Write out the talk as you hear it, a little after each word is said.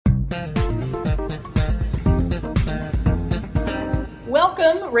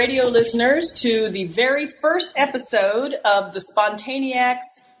radio listeners, to the very first episode of the Spontaneacs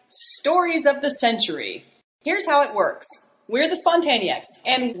Stories of the Century. Here's how it works. We're the Spontaneacs,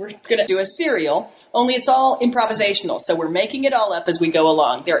 and we're going to do a serial, only it's all improvisational, so we're making it all up as we go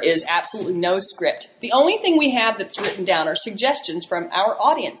along. There is absolutely no script. The only thing we have that's written down are suggestions from our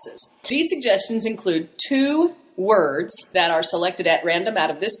audiences. These suggestions include 2 words that are selected at random out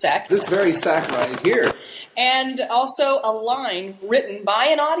of this sack. This very sack right here. And also a line written by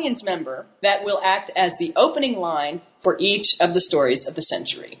an audience member that will act as the opening line for each of the stories of the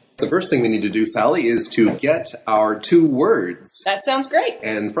century. The first thing we need to do, Sally, is to get our 2 words. That sounds great.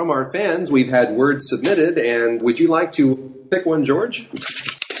 And from our fans, we've had words submitted, and would you like to pick one, George?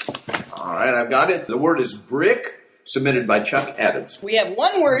 All right, I've got it. The word is brick, submitted by Chuck Adams. We have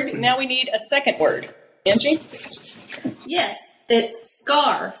 1 word, now we need a second word. Angie? Yes, it's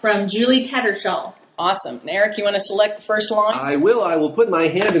scar from Julie Tattershaw. Awesome. And Eric, you want to select the first line? I will. I will put my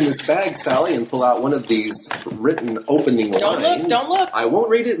hand in this bag, Sally, and pull out one of these written opening lines. Don't look. I won't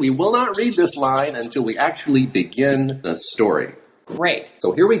read it. We will not read this line until we actually begin the story. Great.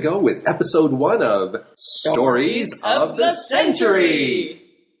 So here we go with episode 1 of Stories of the Century.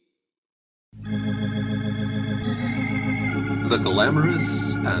 The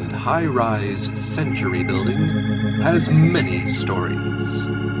glamorous and high-rise Century building has many stories,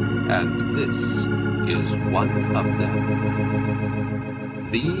 and this is one of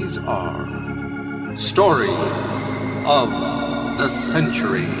them. These are Stories of the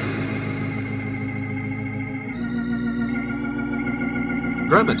Century.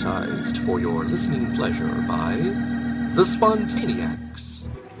 Dramatized for your listening pleasure by the Spontaneacs.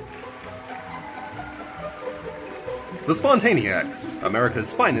 The Spontaneacs,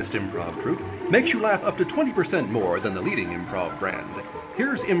 America's finest improv troupe, makes you laugh up to 20% more than the leading improv brand.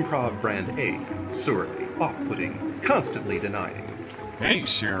 Here's improv brand A, surly, off-putting, constantly denying. Hey,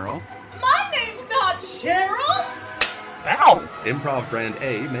 Cheryl. My name's not Cheryl! Ow! Improv brand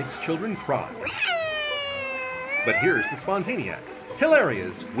A makes children cry. But here's the Spontaneacs,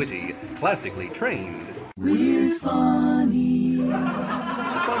 hilarious, witty, classically trained. We're funny.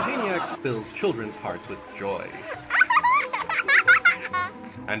 The Spontaneacs fills children's hearts with joy.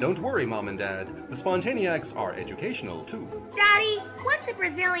 And don't worry, Mom and Dad, the Spontaneacs are educational, too. Daddy, what's a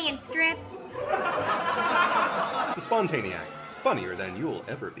Brazilian strip? The Spontaneacs, funnier than you'll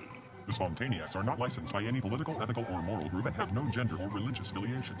ever be. The Spontaneacs are not licensed by any political, ethical, or moral group and have no gender or religious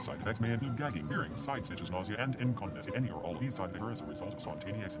affiliation. Side effects may include gagging, hearing, side stitches, nausea, and incontinence. If any or all of these side effects are as a result of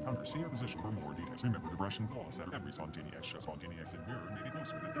Spontaneacs encounter, see your physician for more details. Remember to brush and floss at every Spontaneac show. Spontaneacs in mirror may be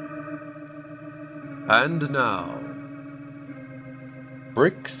closer than... And now,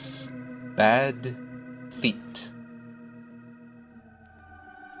 Brick's Bad Feet.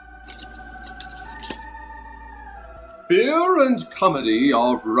 Fear and comedy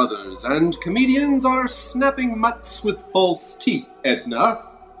are brothers, and comedians are snapping mutts with false teeth, Edna.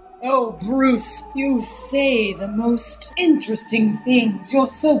 Oh, Bruce, you say the most interesting things. You're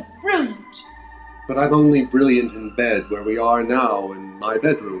so brilliant. But I'm only brilliant in bed, where we are now, in my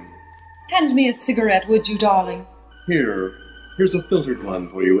bedroom. Hand me a cigarette, would you, darling? Here's a filtered one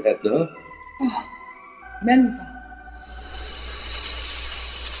for you, Edna. Oh, menthol.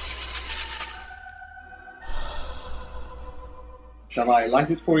 Shall I light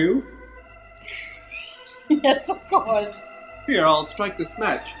it for you? Yes, of course. Here, I'll strike this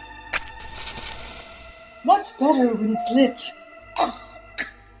match. Much better when it's lit.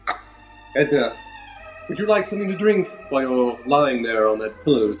 Edna, would you like something to drink while you're lying there on that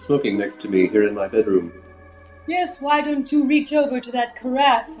pillow smoking next to me here in my bedroom? Yes, why don't you reach over to that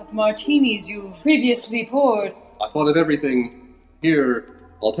carafe of martinis you previously poured? I thought of everything. Here,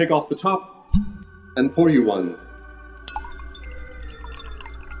 I'll take off the top and pour you one.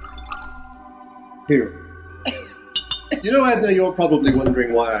 Here. You know, Edna, you're probably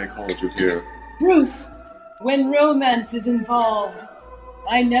wondering why I called you here. Bruce, when romance is involved,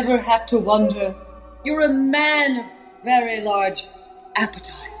 I never have to wonder. You're a man of very large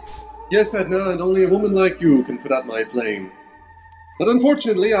appetites. Yes, Edna, and only a woman like you can put out my flame. But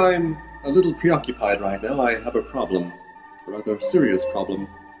unfortunately, I'm a little preoccupied right now. I have a problem. A rather serious problem.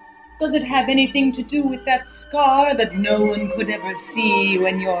 Does it have anything to do with that scar that no one could ever see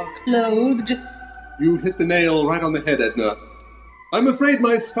when you're clothed? You hit the nail right on the head, Edna. I'm afraid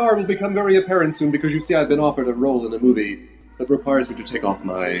my scar will become very apparent soon because you see I've been offered a role in a movie that requires me to take off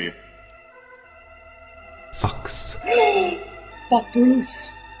my... socks. But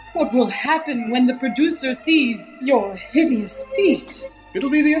Bruce, what will happen when the producer sees your hideous feet? It'll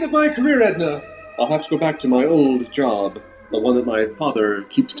be the end of my career, Edna. I'll have to go back to my old job, the one that my father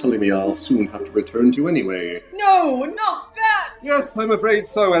keeps telling me I'll soon have to return to anyway. No, not that! Yes, I'm afraid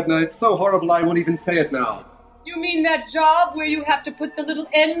so, Edna. It's so horrible I won't even say it now. You mean that job where you have to put the little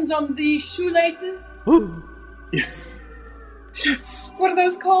ends on the shoelaces? Yes. Yes. What are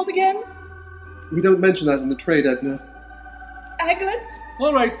those called again? We don't mention that in the trade, Edna. Aglets?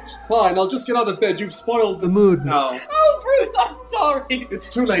 All right, fine. I'll just get out of bed. You've spoiled the mood now. Oh, Bruce, I'm sorry. It's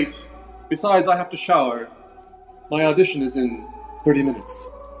too late. Besides, I have to shower. My audition is in 30 minutes.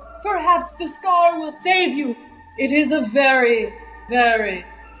 Perhaps the scar will save you. It is a very, very,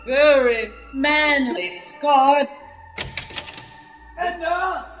 very manly scar.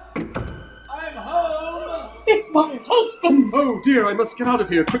 Edna! I'm home! It's my husband! Oh dear, I must get out of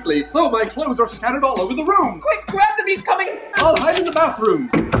here quickly. Oh, my clothes are scattered all over the room. Quick, grab them, he's coming! I'll hide in the bathroom.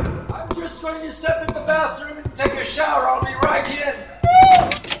 I'm just going to step in the bathroom and take a shower. I'll be right in.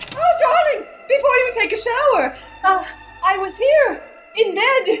 Oh, darling, before you take a shower, I was here, in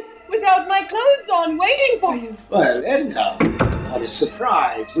bed, without my clothes on, waiting for you. Well, Edna, what a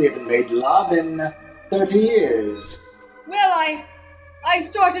surprise. We haven't made love in 30 years. Well, I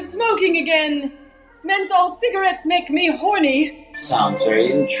started smoking again. Menthol cigarettes make me horny. Sounds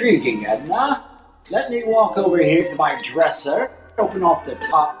very intriguing, Edna. Let me walk over here to my dresser, open off the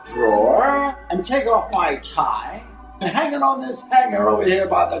top drawer, and take off my tie, and hang it on this hanger over here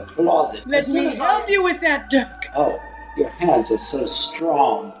by the closet. Let me help you with that, Dirk. Oh, your hands are so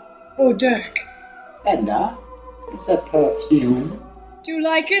strong. Oh, Dirk. Edna, is that perfume? Do you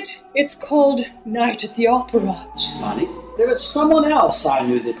like it? It's called Night at the Opera. It's funny. There was someone else I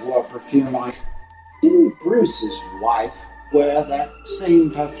knew that wore perfume. Didn't Bruce's wife wear that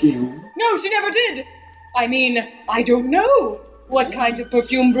same perfume? No, she never did. I mean, I don't know what kind of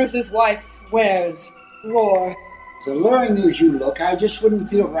perfume Bruce's wife wears. Roar. As alluring as you look, I just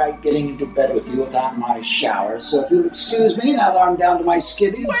wouldn't feel right getting into bed with you without my shower. So if you'll excuse me, now that I'm down to my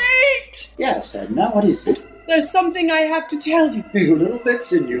skivvies... Wait! Yes, Edna, what is it? There's something I have to tell you. You little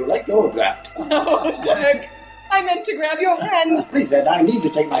vixen, you. Let go of that. Oh, Dirk. I meant to grab your hand. Please, Edna, I need to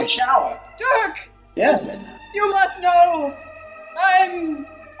take my shower. Dirk! Yes, Edna. You must know. I'm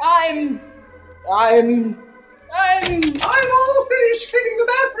all finished cleaning the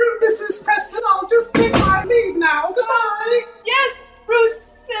bathroom, Mrs. Preston. I'll just take my leave now. Goodbye. Yes,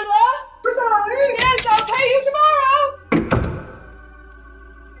 Drusilla. Goodbye. Yes, I'll pay you tomorrow.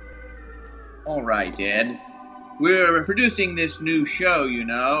 All right, Ed. We're producing this new show, you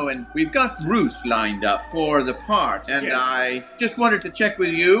know, and we've got Bruce lined up for the part. And yes. I just wanted to check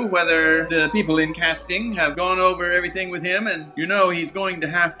with you whether the people in casting have gone over everything with him. And, you know, he's going to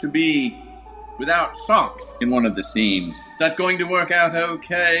have to be without socks in one of the scenes. Is that going to work out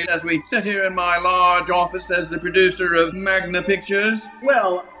okay as we sit here in my large office as the producer of Magna Pictures?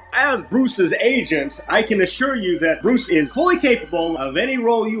 Well, as Bruce's agent, I can assure you that Bruce is fully capable of any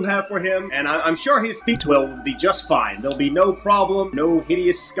role you have for him, and I'm sure his feet will be just fine. There'll be no problem, no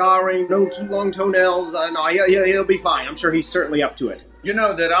hideous scarring, no too long toenails. No, he'll be fine. I'm sure he's certainly up to it. You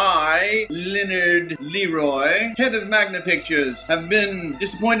know that I, Leonard Leroy, head of Magna Pictures, have been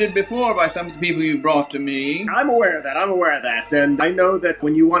disappointed before by some of the people you brought to me. I'm aware of that, and I know that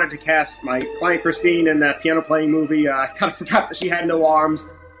when you wanted to cast my client Christine in that piano-playing movie, I kind of forgot that she had no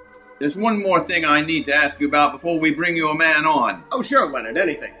arms. There's one more thing I need to ask you about before we bring you a man on. Oh, sure, Leonard,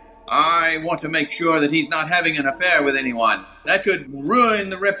 anything. I want to make sure that he's not having an affair with anyone. That could ruin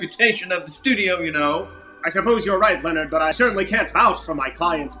the reputation of the studio, you know. I suppose you're right, Leonard, but I certainly can't vouch for my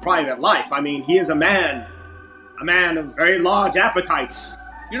client's private life. I mean, he is a man of very large appetites.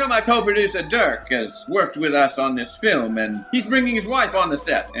 You know, my co-producer Dirk has worked with us on this film, and he's bringing his wife on the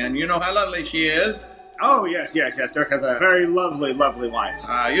set, and you know how lovely she is. Oh, yes. Dirk has a very lovely, lovely wife.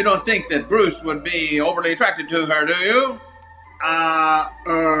 You don't think that Bruce would be overly attracted to her, do you? I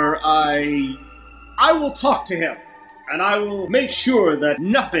will talk to him, and I will make sure that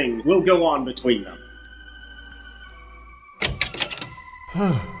nothing will go on between them.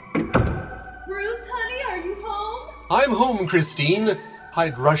 Bruce, honey, are you home? I'm home, Christine.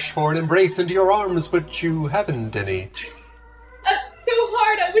 I'd rush for an embrace into your arms, but you haven't any. That's so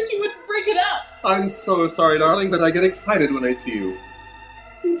hard. I wish you wouldn't bring it up. I'm so sorry, darling, but I get excited when I see you.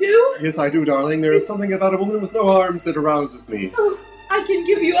 You do? Yes, I do, darling. There is something about a woman with no arms that arouses me. Oh, I can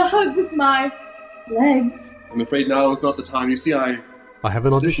give you a hug with my legs. I'm afraid now is not the time. You see, I have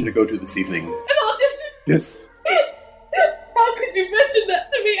an audition to go to this evening. An audition? Yes. How could you mention that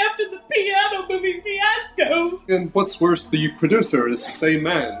to me after the piano movie fiasco? And what's worse, the producer is the same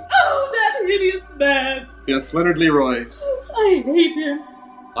man. Oh, that hideous man. Yes, Leonard Leroy. I hate him.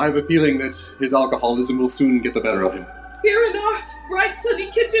 I have a feeling that his alcoholism will soon get the better of him. Here in our bright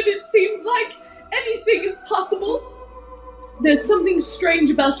sunny kitchen, it seems like anything is possible. There's something strange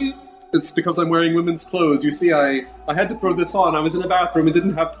about you It's because I'm wearing women's clothes. You see, I had to throw this on. I was in a bathroom and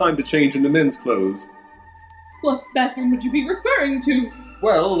didn't have time to change into men's clothes. What bathroom would you be referring to?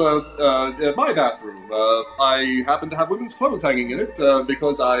 Well, my bathroom. I happen to have women's clothes hanging in it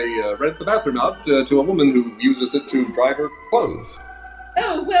because I rent the bathroom out to a woman who uses it to dry her clothes.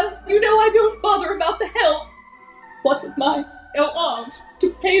 Oh, well, you know I don't bother about the help. What with my no arms to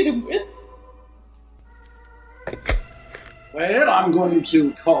pay them with? Well, I'm going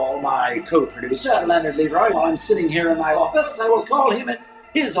to call my co-producer, Leonard Leroy, while I'm sitting here in my office. I will call him in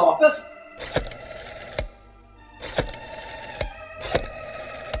his office.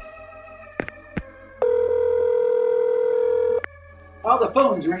 Oh, the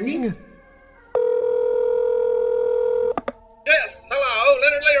phone's ringing. Yes, hello,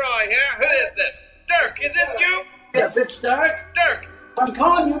 Leonard Leroy here. Who is this? Dirk, is this you? Yes, it's Dirk. Dirk! I'm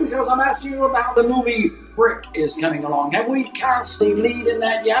calling you because I'm asking you about the movie Brick is coming along. Have we cast the lead in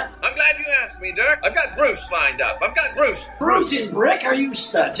that yet? I'm glad you asked me, Dirk. I've got Bruce lined up. I've got Bruce. Bruce in Brick? Are you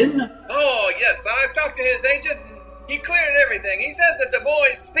certain? Oh, yes, I've talked to his agent. He cleared everything. He said that the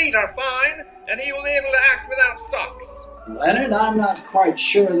boy's feet are fine, and he will be able to act without socks. Leonard, I'm not quite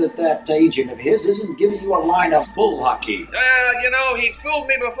sure that agent of his isn't giving you a line of bull hockey. Well, you know, he's fooled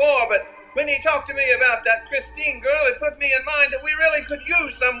me before, but when he talked to me about that Christine girl, it put me in mind that we really could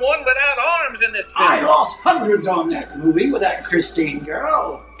use someone without arms in this film. I lost hundreds on that movie with that Christine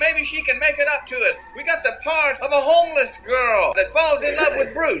girl. Maybe she can make it up to us. We got the part of a homeless girl that falls in love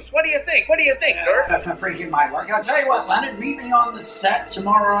with Bruce. What do you think? What do you think, Dirk? That freaking might work. I'll tell you what, Leonard, meet me on the set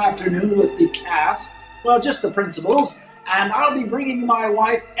tomorrow afternoon with the cast. Well, just the principals. And I'll be bringing my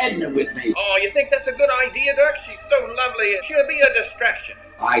wife, Edna, with me. Oh, you think that's a good idea, Dirk? She's so lovely. She'll be a distraction.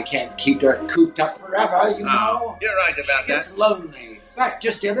 I can't keep her cooped up forever, you know. You're right about that. She gets lonely. In fact,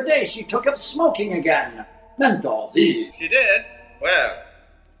 just the other day, she took up smoking again. Menthols. She did? Well.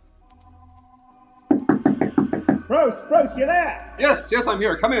 Bruce, you there? Yes, I'm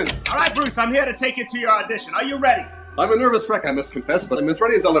here. Come in. All right, Bruce, I'm here to take you to your audition. Are you ready? I'm a nervous wreck, I must confess, but I'm as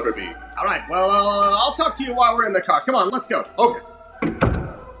ready as I'll ever be. All right, well, I'll talk to you while we're in the car. Come on, let's go. Okay.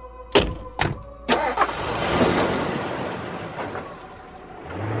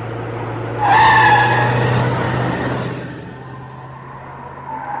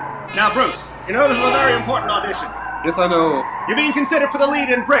 Now, Bruce, you know this is a very important audition. Yes, I know. You're being considered for the lead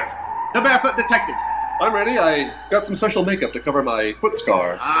in Brick, the Barefoot Detective. I'm ready. I got some special makeup to cover my foot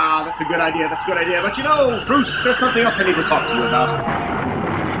scar. Ah, that's a good idea. But you know, Bruce, there's something else I need to talk to you about.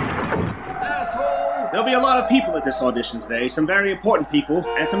 Asshole! There'll be a lot of people at this audition today, some very important people,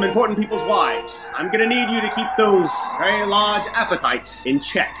 and some important people's wives. I'm gonna need you to keep those very large appetites in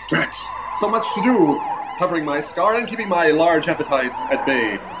check. Drat. So much to do. Covering my scar and keeping my large appetite at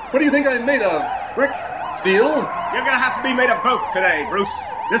bay. What do you think I'm made of? Brick? Steel? You're gonna have to be made of both today, Bruce.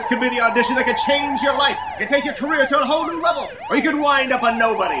 This could be the audition that could change your life. It could take your career to a whole new level. Or you could wind up a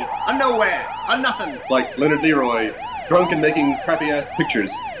nobody, a nowhere, a nothing. Like Leonard Leroy, drunk and making crappy-ass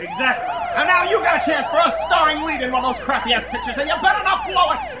pictures. Exactly. And now you got a chance for a starring lead in one of those crappy-ass pictures, and you better not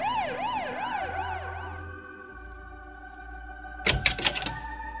blow it!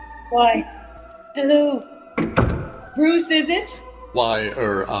 Why, hello. Bruce, is it? Why,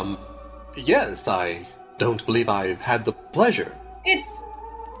 yes, I don't believe I've had the pleasure. It's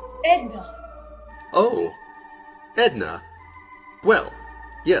Edna. Oh, Edna. Well,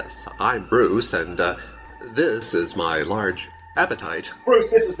 yes, I'm Bruce, and, this is my large appetite. Bruce,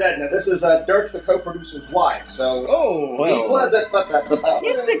 this is Edna. This is, Dirk, the co-producer's wife, so... Oh, well... Be pleasant, but that's about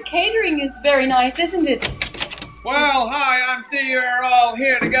Yes, the catering is very nice, isn't it? Well, hi, I'm seeing you're all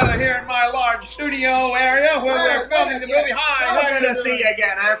here together here in my large studio area where we're filming the movie. Hi, good to see you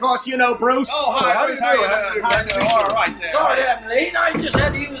again. And of course, you know Bruce. Oh, hi, how do you do? All right there. Sorry I'm late. I just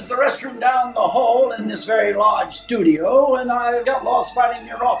had to use the restroom down the hall in this very large studio, and I got lost finding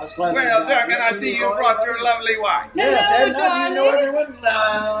your office. Well, Dirk, and I see you brought your lovely wife. Yes, Hello, and how do you know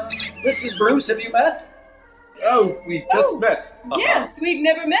everyone? This is Bruce. Have you met? Oh, we just met. Yes, we've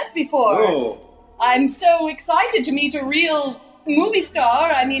never met before. Oh. I'm so excited to meet a real movie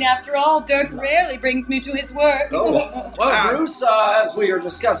star. I mean, after all, Dirk rarely brings me to his work. Oh. Well, Bruce, as we were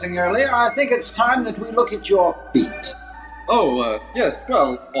discussing earlier, I think it's time that we look at your feet. Oh, yes,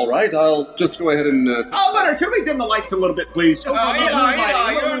 well, all right, I'll just go ahead and, Oh, Leonard, can we dim the lights a little bit, please? Just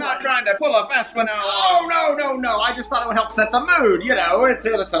Eli, you're not trying to pull a fast one out. Oh, no. I just thought it would help set the mood. You know, it's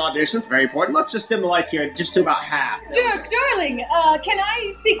an audition. It's very important. Let's just dim the lights here just to about half. Dirk, darling, can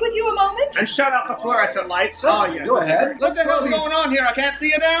I speak with you a moment? And shut out the fluorescent lights. Oh, yes. Go ahead. What the hell's going on here? I can't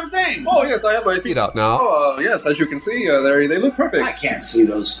see a damn thing. Oh, yes, I have my feet out now. Oh, yes, as you can see, they look perfect. I can't see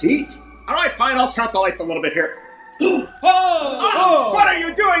those feet. All right, fine. I'll turn up the lights a little bit here. Oh! What are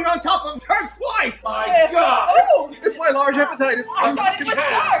you doing on top Dirk's wife! My God! Oh! It's my large appetite. I thought it was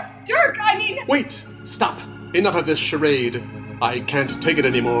Dirk! Dirk, I mean... Wait! Stop! Enough of this charade. I can't take it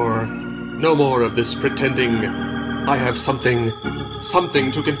anymore. No more of this pretending. I have something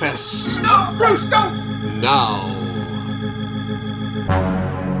to confess. No, Bruce, don't! Now.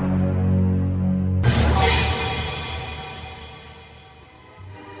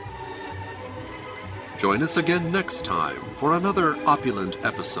 Join us again next time for another opulent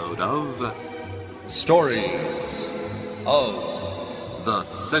episode of Stories of the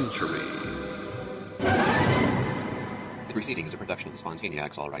Century. The preceding is a production of the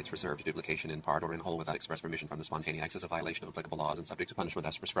Spontaneacs, all rights reserved. Duplication in part or in whole without express permission from the Spontaneacs is a violation of applicable laws and subject to punishment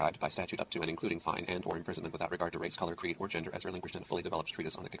as prescribed by statute up to and including fine and or imprisonment without regard to race, color, creed, or gender as relinquished in a fully developed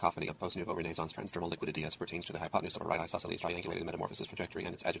treatise on the cacophony of post-nouveau Renaissance transdermal liquidity as pertains to the hypotenuse of a right isosceles triangulated metamorphosis trajectory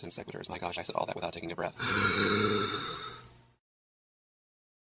and its adjutant sequiturs. My gosh, I said all that without taking a breath.